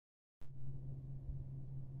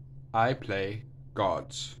I play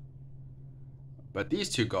gods. But these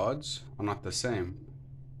two gods are not the same.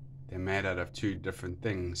 They're made out of two different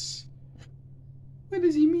things. What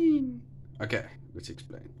does he mean? Okay, let's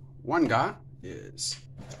explain. One guy is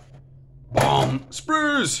bomb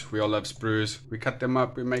sprues. We all love sprues. We cut them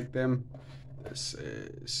up, we make them. This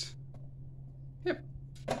is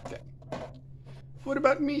okay. What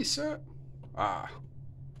about me, sir?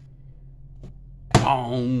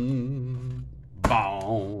 Boom,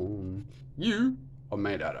 boom. You are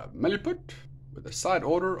made out of Milliput with a side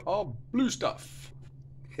order of blue stuff.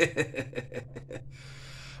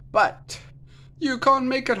 But you can't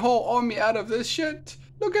make a whole army out of this shit.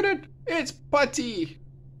 Look at it. It's putty.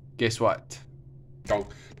 Guess what? Dun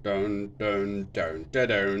dun dun dun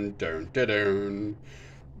dun dun dun.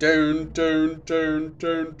 Dun dun dun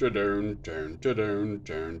dun dun dun dun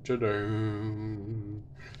dun dun.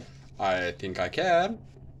 I think I can.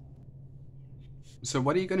 So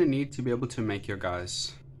what are you going to need to be able to make your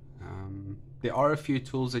guys? There are a few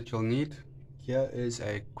tools that you'll need. Here is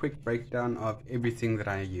a quick breakdown of everything that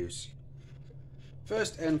I use.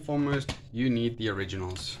 First and foremost, you need the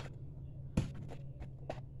originals.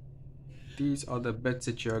 These are the bits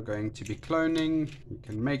that you're going to be cloning. You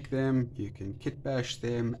can make them, you can kit bash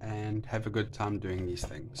them, and have a good time doing these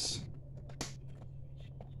things.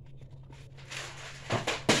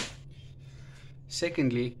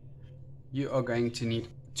 Secondly, you are going to need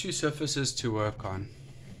two surfaces to work on.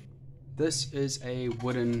 This is a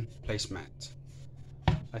wooden placemat.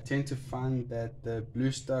 I tend to find that the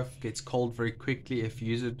blue stuff gets cold very quickly if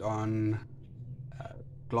you use it on a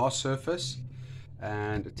glass surface,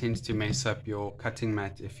 and it tends to mess up your cutting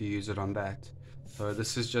mat if you use it on that. So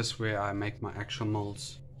this is just where I make my actual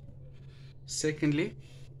molds. Secondly,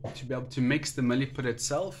 to be able to mix the milliput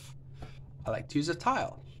itself, I like to use a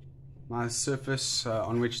tile. Nice surface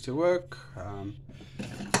on which to work.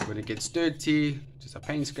 When it gets dirty, just a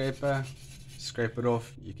paint scraper, scrape it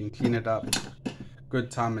off, you can clean it up. Good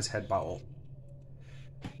time is had by all.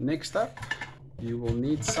 Next up, you will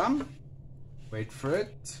need some, wait for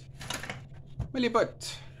it,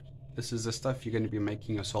 milliput. This is the stuff you're going to be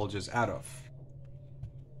making your soldiers out of.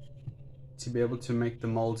 To be able to make the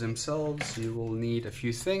molds themselves, you will need a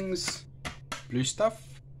few things. Blue stuff.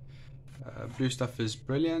 Blue stuff is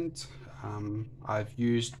brilliant. I've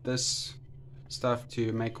used this stuff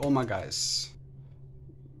to make all my guys.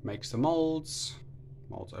 Makes the molds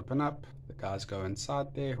open up, the guys go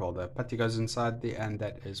inside there, well, the putty goes inside there, and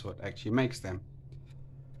that is what actually makes them.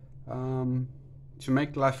 To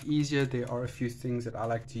make life easier, there are a few things that I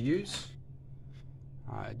like to use.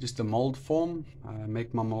 Just a mold form. I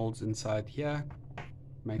make my molds inside here.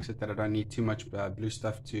 Makes it that I don't need too much blue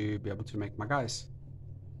stuff to be able to make my guys.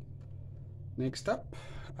 Next up,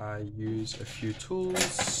 I use a few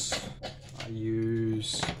tools. I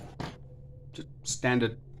use just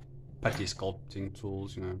standard putty sculpting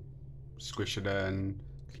tools, you know, squish it in,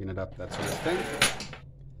 clean it up, that sort of thing.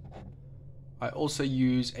 I also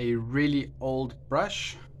use a really old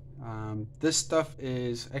brush. This stuff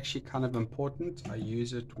is actually kind of important. I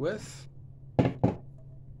use it with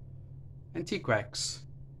antique wax.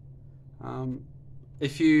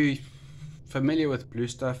 If you're familiar with blue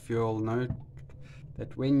stuff, you'll know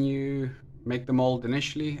that when you make the mold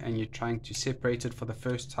initially and you're trying to separate it for the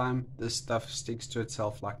first time, this stuff sticks to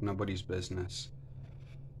itself like nobody's business.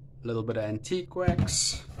 A little bit of antique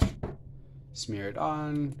wax, smear it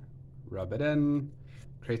on, rub it in,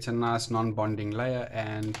 create a nice non-bonding layer,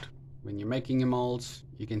 and when you're making your molds,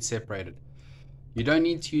 you can separate it. You don't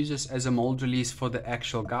need to use this as a mold release for the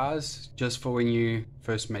actual guys, just for when you're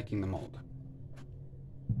first making the mold.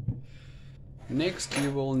 Next, you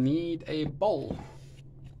will need a bowl.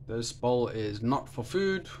 This bowl is not for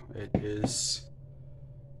food, it is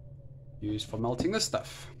used for melting this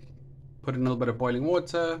stuff. Put in a little bit of boiling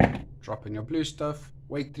water, drop in your blue stuff,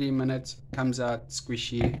 wait 3 minutes, comes out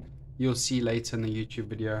squishy. You'll see later in the YouTube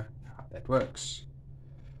video how that works.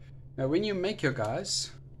 Now when you make your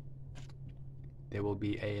guys, there will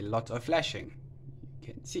be a lot of flashing,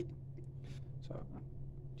 you can see. So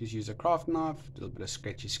just use a craft knife, a little bit of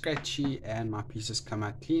scratchy, and my pieces come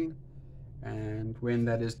out clean. And when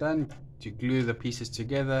that is done, to glue the pieces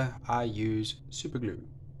together, I use super glue.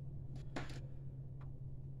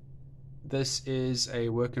 This is a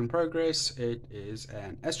work in progress. It is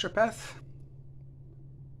an astropath,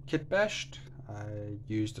 kit bashed. I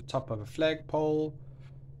used the top of a flagpole,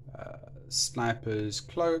 sniper's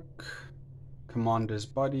cloak, commander's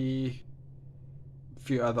body, a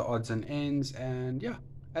few other odds and ends, and yeah,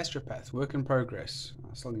 astropath, work in progress.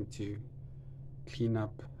 I still need to clean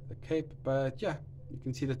up the cape, but yeah, you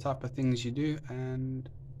can see the type of things you do and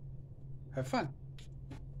have fun.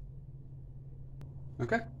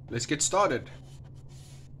 Okay, let's get started.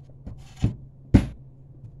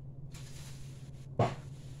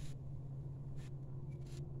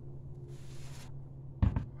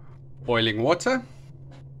 Boiling water.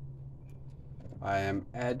 I am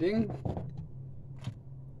adding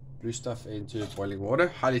blue stuff into boiling water.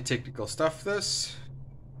 Highly technical stuff this.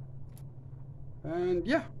 And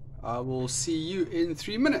yeah, I will see you in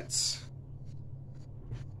 3 minutes.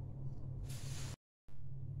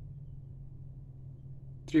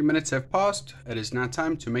 Three minutes have passed. It is now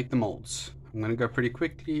time to make the molds. I'm going to go pretty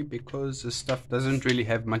quickly because this stuff doesn't really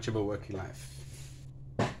have much of a working life.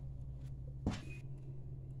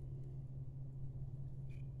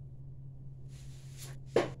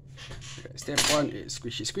 Okay, step one is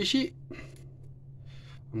squishy squishy.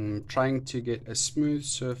 I'm trying to get a smooth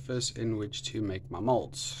surface in which to make my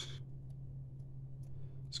molds.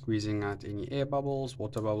 Squeezing out any air bubbles,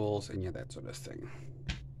 water bubbles, any of that sort of thing.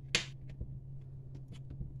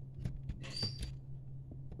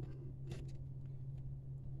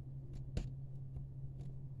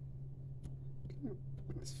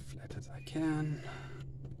 As flat as I can.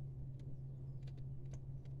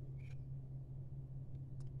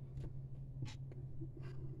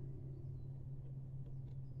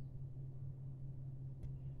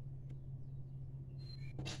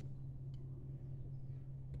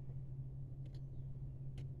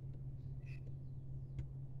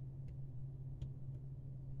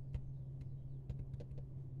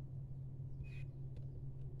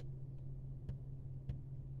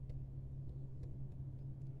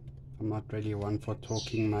 I'm not really one for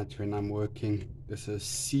talking much when I'm working. This is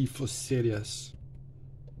C for serious.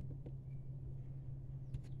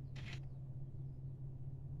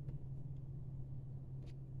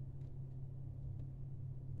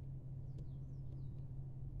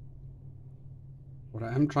 What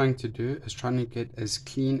I am trying to do is trying to get as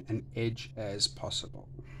clean an edge as possible.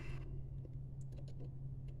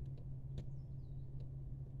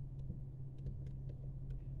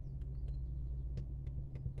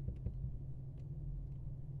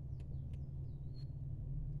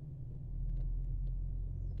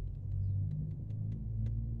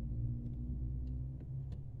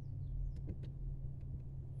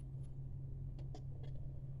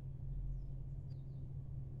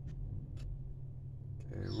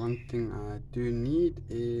 One thing I do need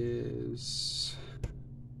is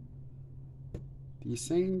these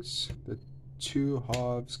things. The two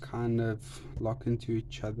halves kind of lock into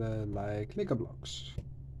each other like Lego blocks.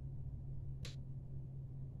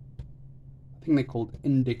 I think they're called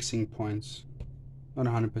indexing points. Not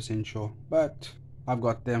 100% sure, but I've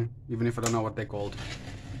got them, even if I don't know what they're called.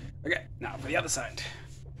 Okay, now for the other side.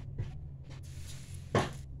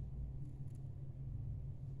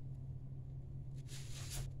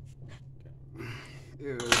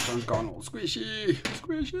 Ew, this one's gone all squishy,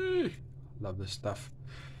 squishy. Love this stuff.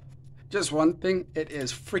 Just one thing, it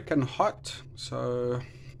is freaking hot, so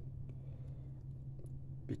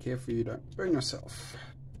be careful you don't burn yourself.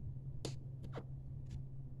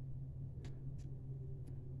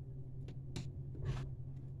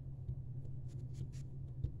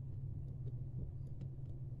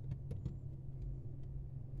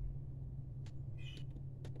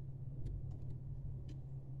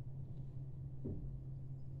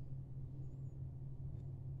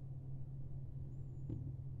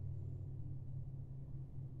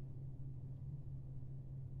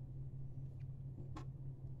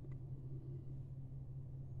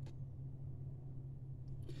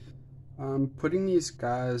 Putting these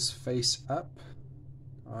guys face up,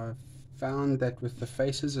 I've found that with the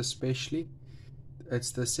faces especially,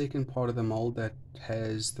 it's the second part of the mold that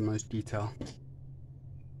has the most detail.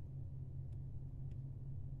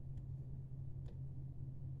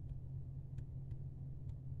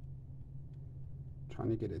 Trying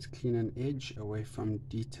to get as clean an edge away from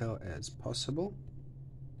detail as possible.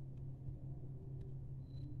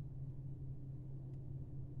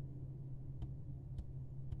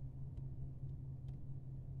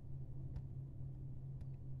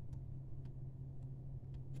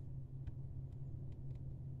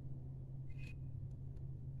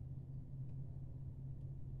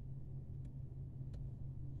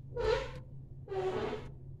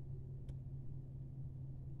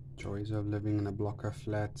 Joys of living in a block of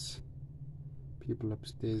flats. People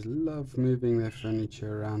upstairs love moving their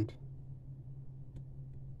furniture around.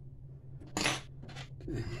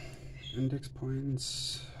 Okay. Index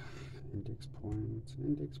points, index point,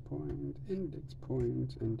 index point, index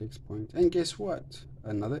point, index point, and guess what?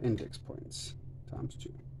 Another index points times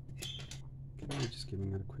 2. Okay, just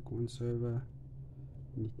giving it a quick once over,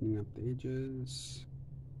 neatening up the edges.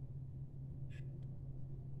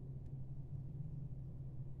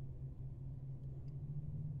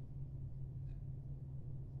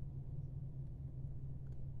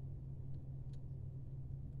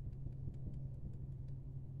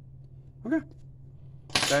 Okay.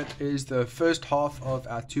 That is the first half of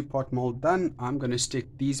our 2-part mold done. I'm going to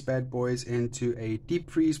stick these bad boys into a deep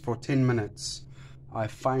freeze for 10 minutes. I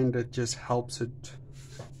find it just helps it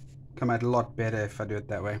come out a lot better if I do it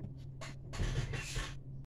that way.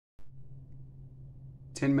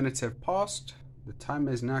 10 minutes have passed. The time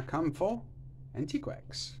has now come for antique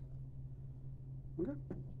wax. Okay.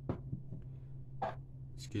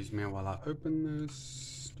 Excuse me while I open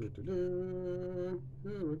this. We're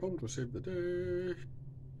going to save the day.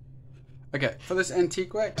 Okay, for this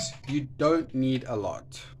antique wax, you don't need a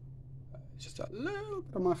lot. Just a little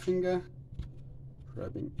bit on my finger,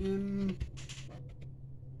 rubbing in,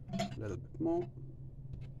 a little bit more,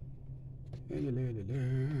 a little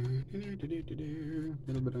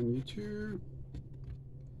bit on you too,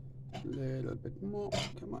 a little bit more.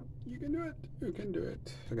 Come on, you can do it. You can do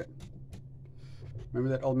it. Okay. Remember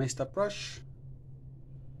that old messed up brush?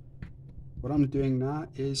 What I'm doing now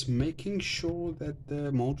is making sure that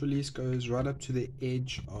the mold release goes right up to the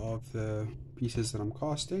edge of the pieces that I'm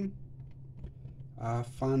casting. I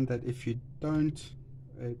find that if you don't,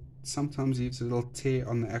 it sometimes leaves a little tear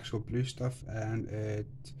on the actual blue stuff and it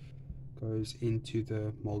goes into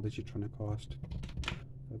the mold that you're trying to cast.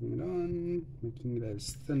 Rubbing it on, making it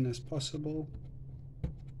as thin as possible.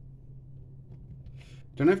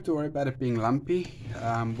 Don't have to worry about it being lumpy.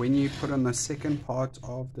 When you put on the second part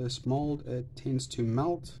of this mold, it tends to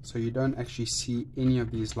melt, so you don't actually see any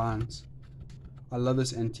of these lines. I love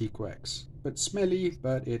this antique wax. Bit smelly,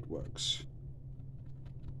 but it works.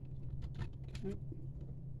 Okay.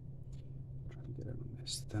 Try to get it on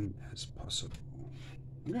as thin as possible.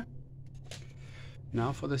 Okay.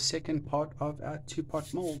 Now for the second part of our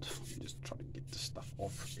 2-part mold. Just try to get the stuff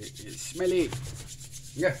off. It is smelly.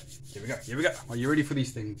 Yeah, here we go, here we go. Are you ready for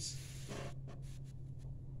these things?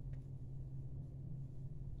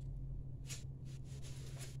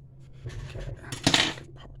 Okay,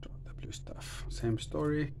 second part of the blue stuff. Same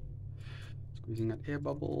story. Squeezing out air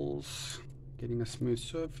bubbles, getting a smooth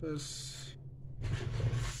surface,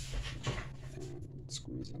 and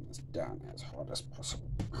squeezing this down as hard as possible.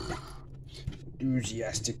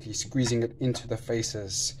 Enthusiastically squeezing it into the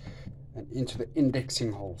faces and into the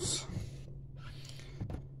indexing holes.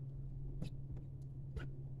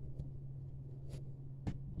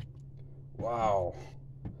 Wow,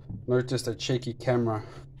 noticed a shaky camera.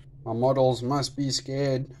 My models must be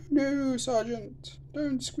scared. No, Sergeant,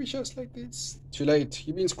 don't squish us like this. Too late,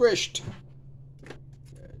 you've been squished. Okay,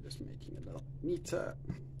 just making it a little neater.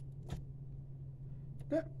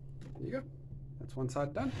 Yeah, there you go. That's one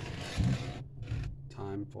side done.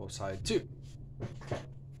 Time for side 2.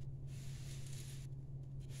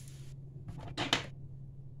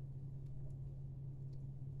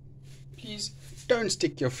 Please don't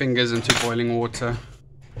stick your fingers into boiling water.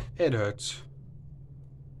 It hurts.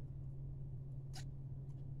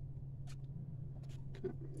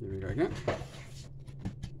 Okay, here we go again.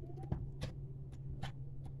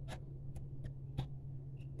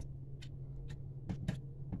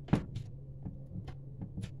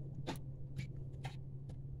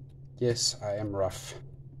 Yes, I am rough.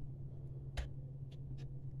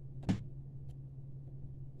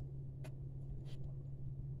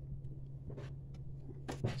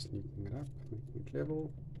 Sneaking it up, making it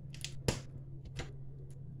level.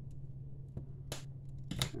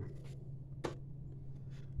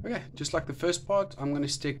 Okay, just like the first part, I'm going to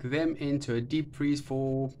stick them into a deep freeze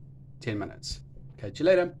for 10 minutes. Catch you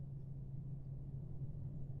later.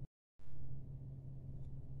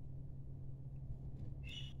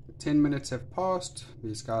 The 10 minutes have passed.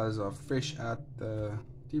 These guys are fresh out the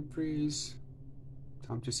deep freeze.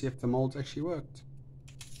 Time to see if the molds actually worked.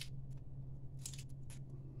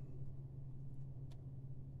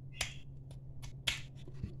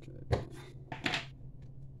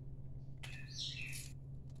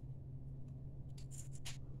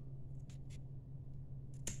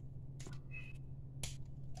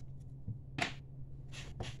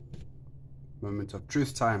 Moment of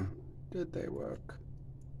truth time. Did they work?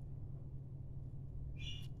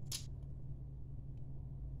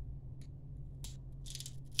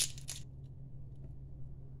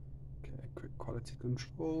 Okay, quick quality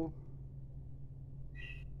control.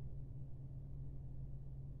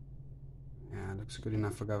 Yeah, looks good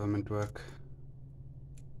enough for government work.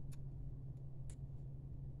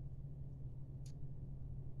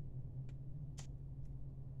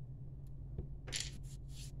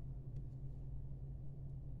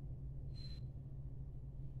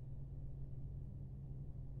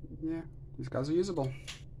 Yeah, these guys are usable.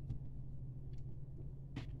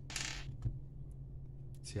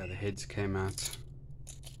 See how the heads came out.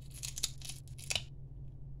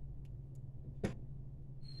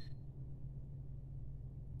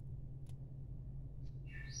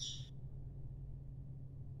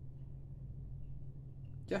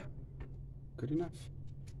 good enough?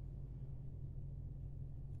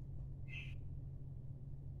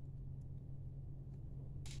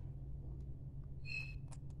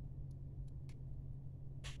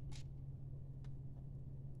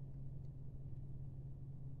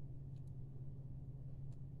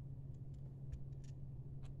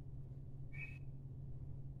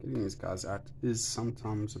 Getting these guys out is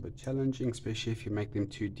sometimes a bit challenging, especially if you make them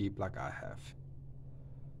too deep like I have.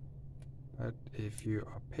 But if you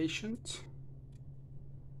are patient,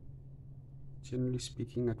 generally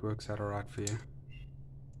speaking, it works out alright for you.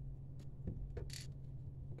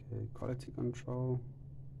 Okay, quality control.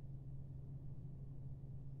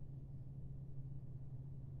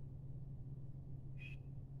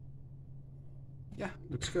 Yeah,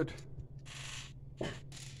 looks good.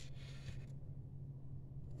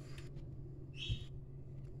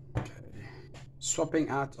 Okay, swapping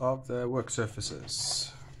out of the work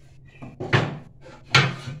surfaces.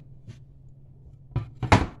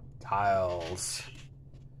 Tiles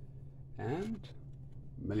and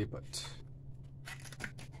Milliput.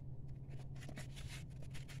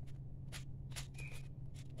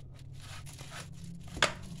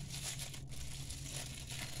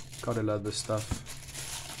 Gotta love this stuff.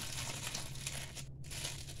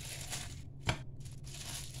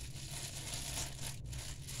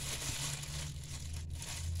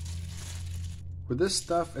 With this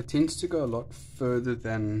stuff, it tends to go a lot further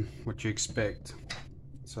than what you expect.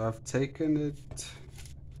 So I've taken it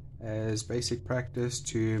as basic practice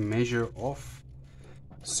to measure off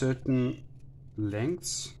certain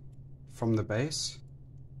lengths from the base,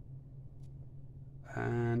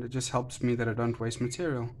 and it just helps me that I don't waste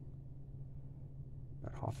material.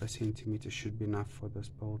 About 1/2 centimeter should be enough for this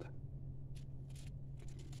build.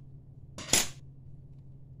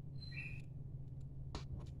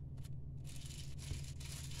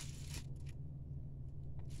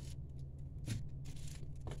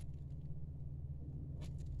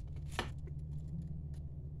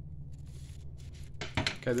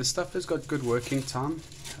 Okay, this stuff has got good working time.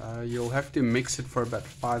 You'll have to mix it for about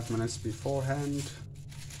 5 minutes beforehand,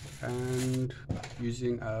 and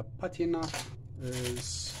using a putty knife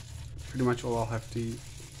is pretty much all I'll have to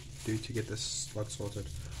do to get this slot sorted.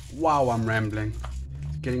 Wow, I'm rambling.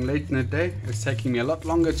 It's getting late in the day. It's taking me a lot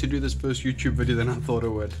longer to do this first YouTube video than I thought it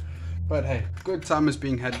would. But hey, good time is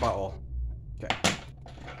being had by all. Okay,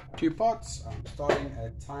 2 pots. I'm starting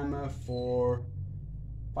a timer for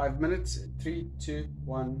 5 minutes. 3, 2,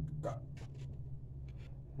 1, go.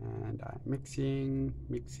 And I'm mixing.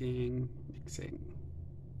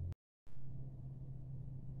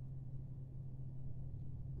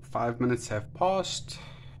 5 minutes have passed.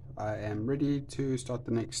 I am ready to start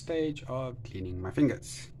the next stage of cleaning my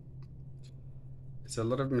fingers. It's a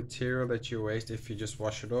lot of material that you waste if you just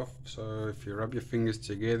wash it off. So if you rub your fingers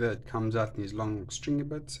together, it comes out in these long stringy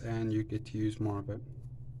bits and you get to use more of it.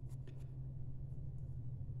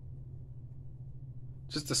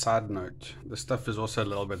 Just a side note, the stuff is also a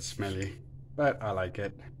little bit smelly, but I like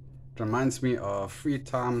it. It reminds me of free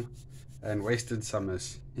time and wasted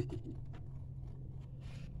summers. Okay,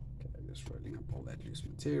 just rolling up all that loose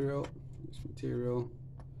material.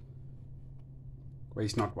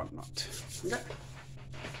 Waste not, want not. Okay.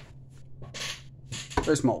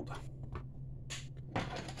 First mold.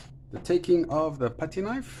 The taking of the putty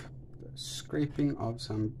knife, the scraping of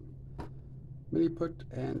some Milliput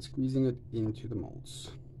and squeezing it into the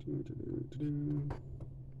molds.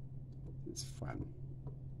 It's fun.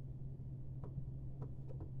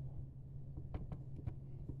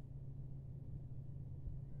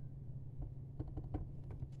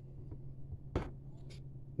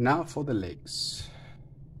 Now for the legs.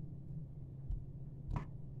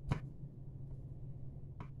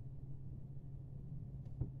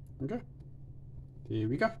 Okay, here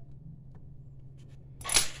we go.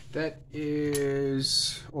 That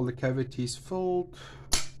is all the cavities filled.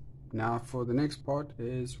 Now for the next part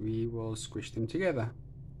is we will squish them together.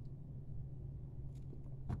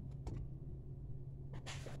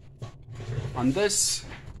 On this,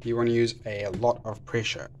 you want to use a lot of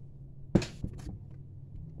pressure.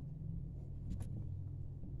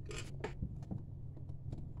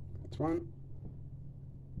 That's one.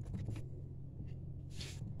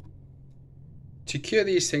 To cure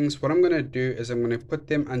these things, what I'm going to do is I'm going to put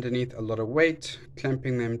them underneath a lot of weight,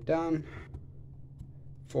 clamping them down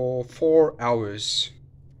for 4 hours.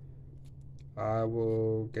 I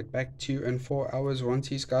will get back to you in 4 hours once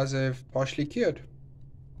these guys have partially cured.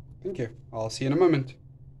 Thank you. I'll see you in a moment.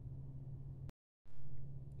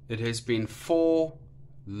 It has been 4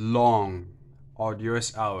 long,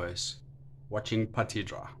 arduous hours watching putty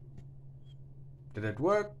dry. Did it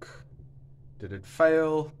work? Did it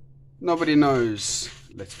fail? Nobody knows.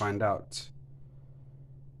 Let's find out.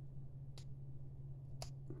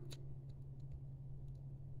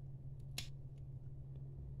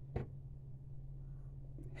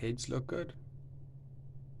 Heads look good.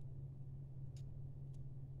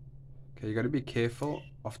 Okay, you got to be careful.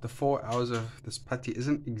 After 4 hours of this putty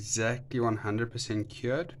isn't exactly 100%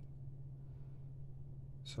 cured.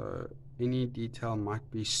 So any detail might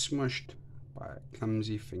be smushed by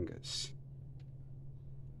clumsy fingers.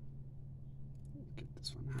 Get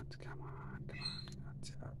this one out. Come on, come on.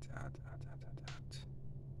 Out.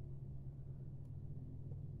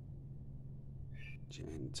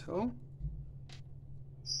 Gentle.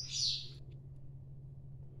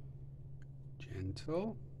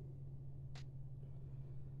 Gentle.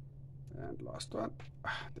 And last one.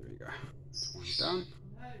 There we go. That's one down.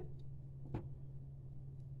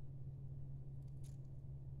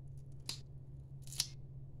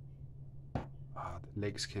 The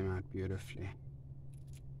legs came out beautifully.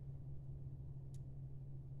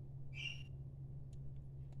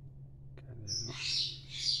 Okay, there's one.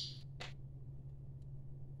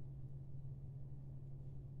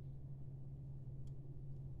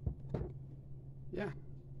 Yeah.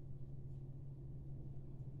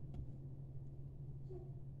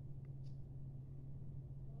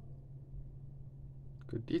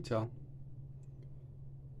 Good detail.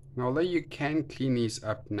 Now, although you can clean these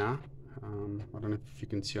up now, I don't know if you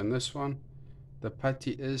can see on this one, the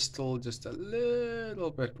putty is still just a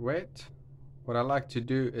little bit wet. What I like to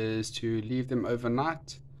do is to leave them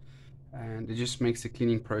overnight, and it just makes the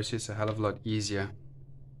cleaning process a hell of a lot easier.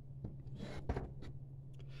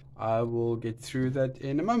 I will get through that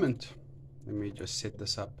in a moment. Let me just set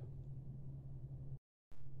this up.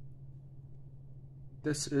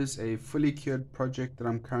 This is a fully cured project that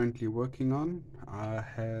I'm currently working on. I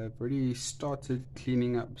have already started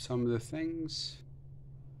cleaning up some of the things.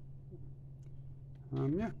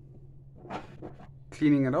 Yeah.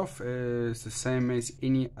 Cleaning it off is the same as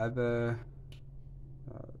any other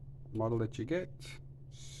model that you get.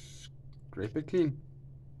 Scrape it clean.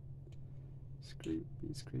 Scrapey.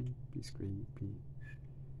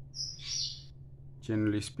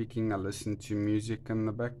 Generally speaking, I listen to music in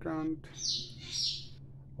the background.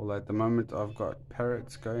 Although at the moment I've got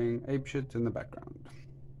parrots going apeshit in the background.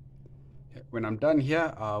 Okay, when I'm done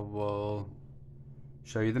here, I will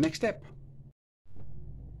show you the next step.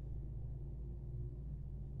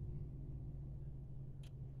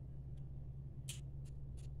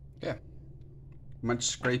 Yeah, much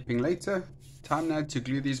scraping later. Time now to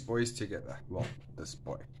glue these boys together. Well, this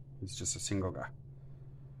boy, he's just a single guy.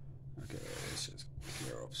 Okay, let's just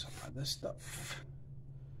clear off some of this stuff.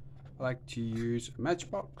 I like to use a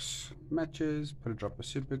matchbox, matches, put a drop of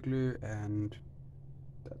super glue, and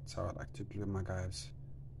that's how I like to glue my guys.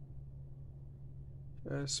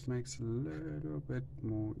 Just makes it a little bit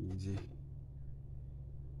more easy.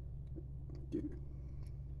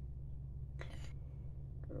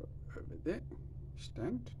 Go over there,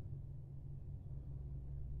 stand.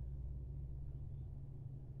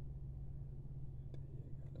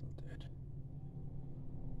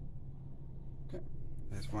 Okay,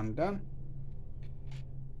 there's one done.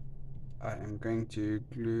 I am going to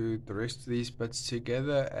glue the rest of these bits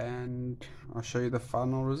together and I'll show you the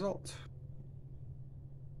final result.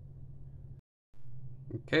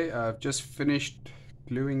 Okay, I've just finished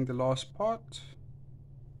gluing the last part.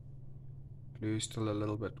 Glue still a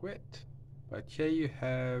little bit wet, but here you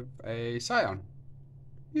have a scion.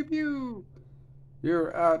 Pew pew!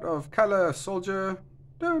 You're out of color, soldier.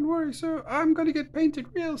 Don't worry, sir. I'm gonna get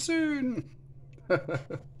painted real soon.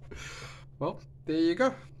 Well, there you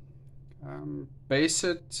go. Base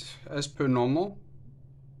it as per normal.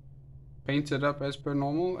 Paint it up as per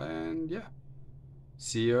normal, and yeah.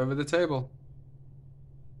 See you over the table.